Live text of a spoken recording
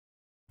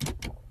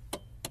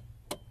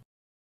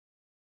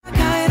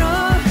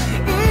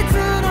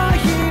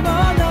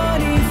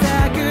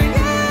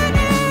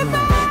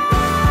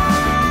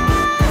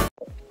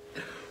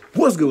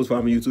good? What's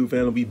poppin', YouTube fan?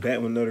 I'll be back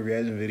with another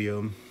reaction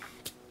video.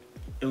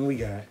 And we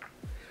got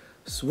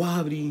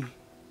Shwabadi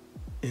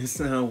and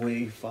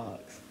Sinewave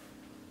Fox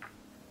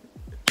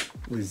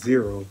with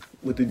Zero,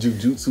 with the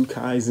Jujutsu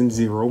Kaisen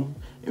Zero.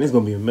 And it's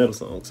gonna be a metal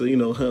song. So, you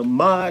know,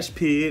 mosh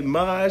pit,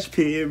 mosh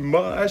pit,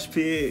 mosh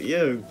pit.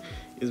 Yeah,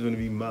 it's gonna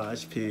be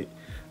mosh pit.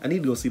 I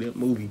need to go see that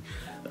movie.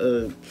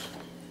 You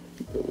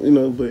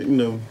know, but, you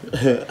know,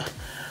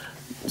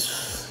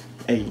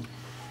 hey,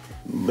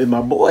 with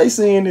my boy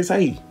saying this,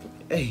 hey,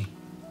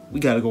 we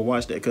gotta go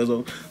watch that, cause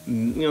you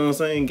know what I'm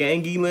saying,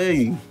 gangy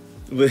leg.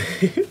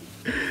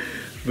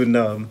 But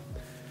no,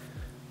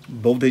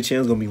 both their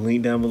channels gonna be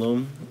linked down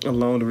below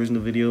along the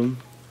original video.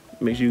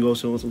 Make sure you go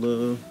show us some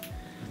love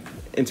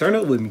and turn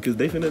up with me, cause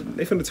they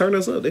finna turn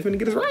us up. They finna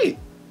get us right.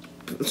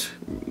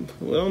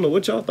 Well, I don't know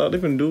what y'all thought they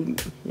finna do.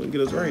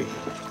 Get us right.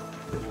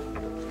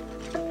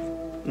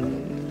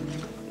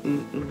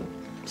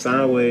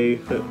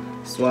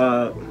 Sinewave,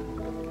 Swab,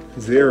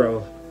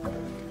 Zero.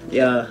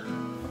 Yeah.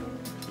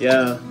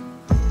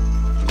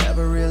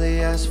 Never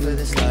really asked for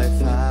this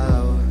life,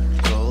 how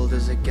cold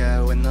does it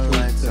get when the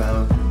lights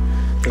out?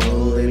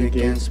 Hold it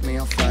against me,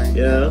 I'll find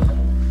out.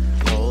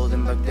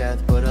 Holding back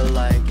death, but I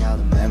like how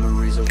the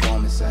memories are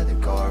warm inside the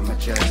car of my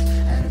chest,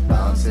 and it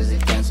bounces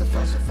against the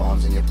frozen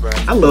forms in your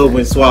breath. I love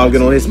when Swab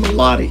get on his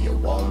melodic.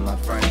 All my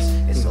friends,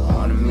 it's so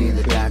hard to me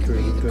that I could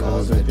be the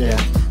cause of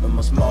death.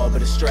 Almost more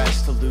but a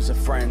stress to lose a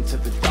friend to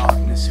the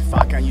darkness. If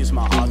I can't use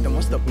my art, then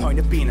what's the point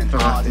of being an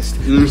artist?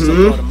 Reached a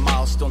lot of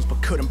milestones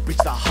but couldn't reach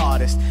the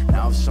hardest.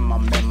 Now I've some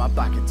I'm in my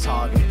back at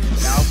target.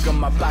 Now I've got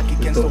my back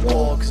against the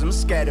wall, cause I'm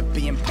scared of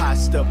being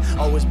passed up.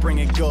 Always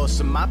bringing ghosts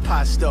of my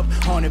past up,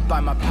 haunted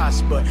by my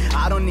past, but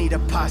I don't need a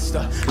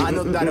pastor. I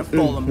know that I've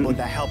fallen, but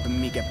they're helping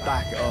me get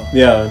back up.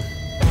 Yeah.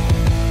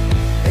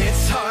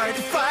 It's hard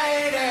to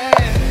fight it.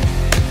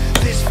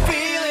 This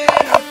feeling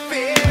of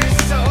fear is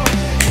so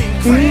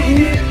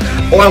ingrained.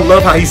 Oh, I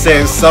love how he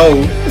says so.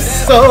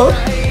 It's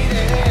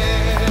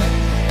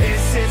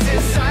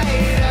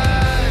inside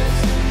us.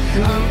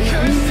 I'm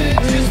cursed to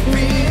just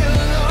be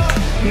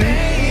alone,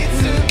 made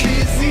to be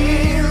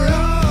zero.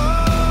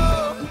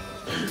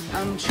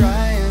 I'm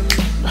trying to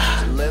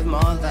live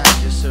more than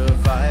just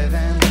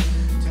surviving,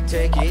 to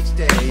take each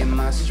day in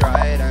my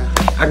stride.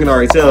 I can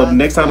already tell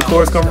next time the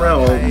chorus come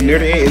around, or near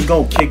the end, it's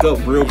gonna kick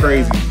up real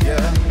crazy.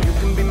 Yeah, you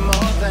can be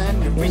more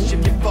than you reach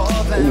if you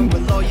fall than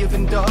with all you've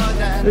endured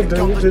and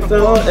accomplished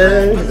before.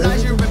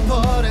 Realize your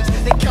importance,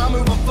 they can't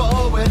move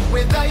forward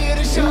without you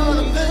to show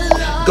them the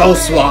light. Go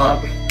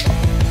Swab.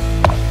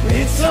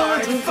 It's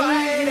hard to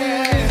fight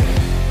it.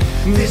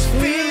 This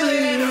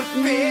feeling of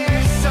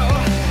fear so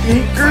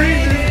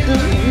ingrained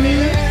in me.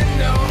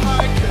 No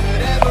heart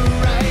could ever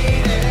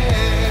write it.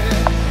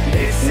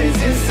 It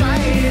sits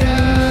inside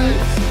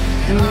us.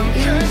 I'm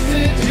cursed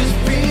to just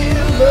be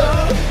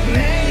alone,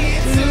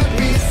 made to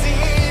be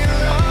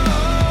zero.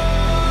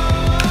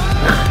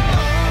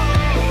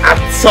 I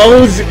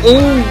told you,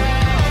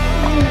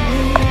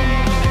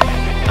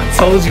 I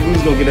told you we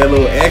was gonna get that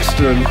little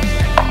extra.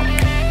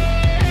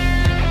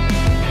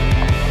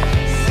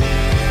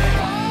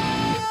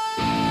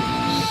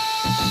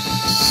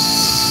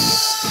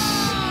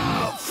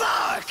 Oh,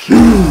 fuck!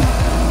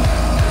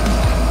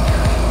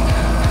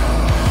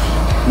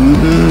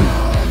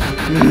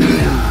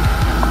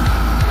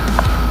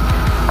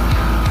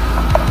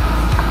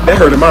 That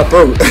hurt in my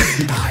throat. I'm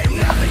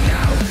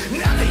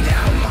nothing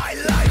now, my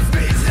life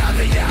means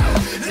nothing now,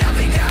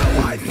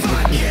 I'm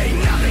fucking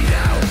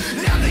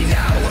nothing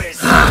now,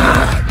 it's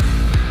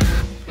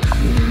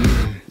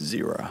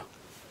zero.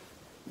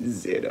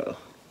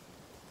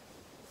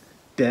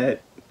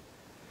 That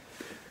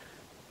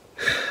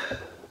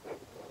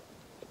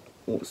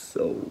was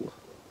so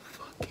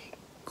fucking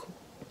cool.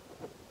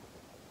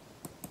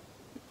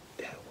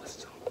 That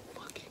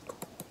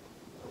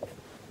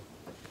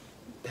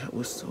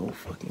was so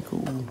fucking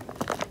cool.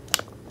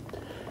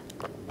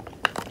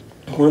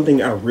 One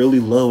thing I really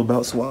love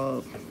about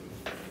Swab,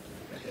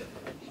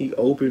 he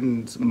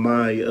opens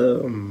my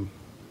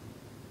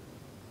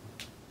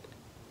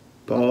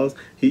pause.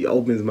 He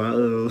opens my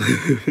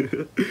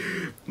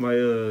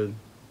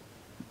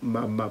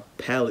my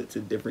palette to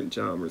different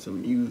genres of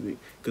music,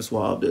 cause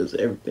Swab does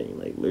everything.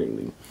 Like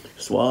literally,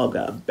 Swab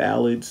got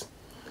ballads,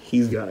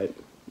 he's got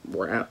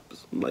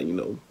raps, like, you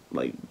know,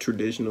 like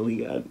traditional. He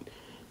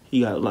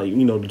got like,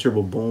 you know, the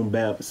triple boom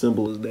bap,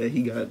 simple as that.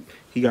 He got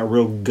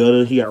real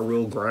gutter, he got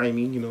real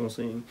grimy, you know what I'm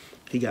saying?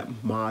 He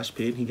got mosh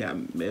pit, he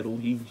got metal,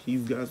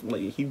 he's got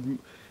like,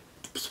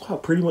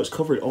 Swab pretty much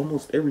covered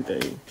almost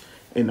everything.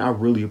 And I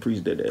really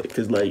appreciate that,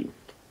 because like,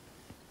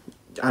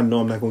 I know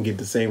I'm not gonna get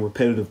the same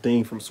repetitive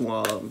thing from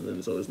Swab,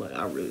 and so it's like,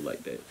 I really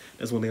like that.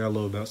 That's one thing I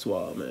love about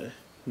Swab, man.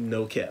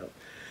 No cap.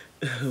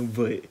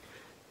 But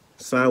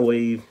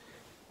Sinewave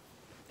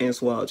and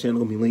Swab channel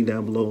gonna be linked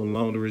down below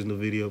along the original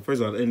video.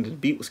 First of all, and the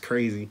beat was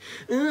crazy.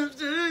 And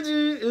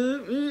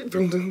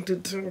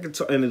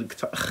the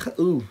guitar,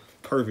 ooh,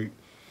 perfect.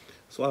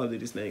 Swab did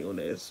this thing on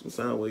that.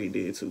 Sinewave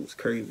did too. It's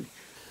crazy.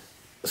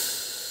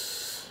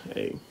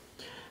 Hey,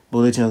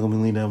 Bullet channel gonna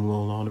be linked down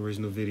below on the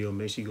original video.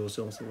 Make sure you go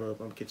show some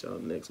love. I'm gonna catch y'all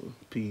in the next one.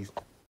 Peace.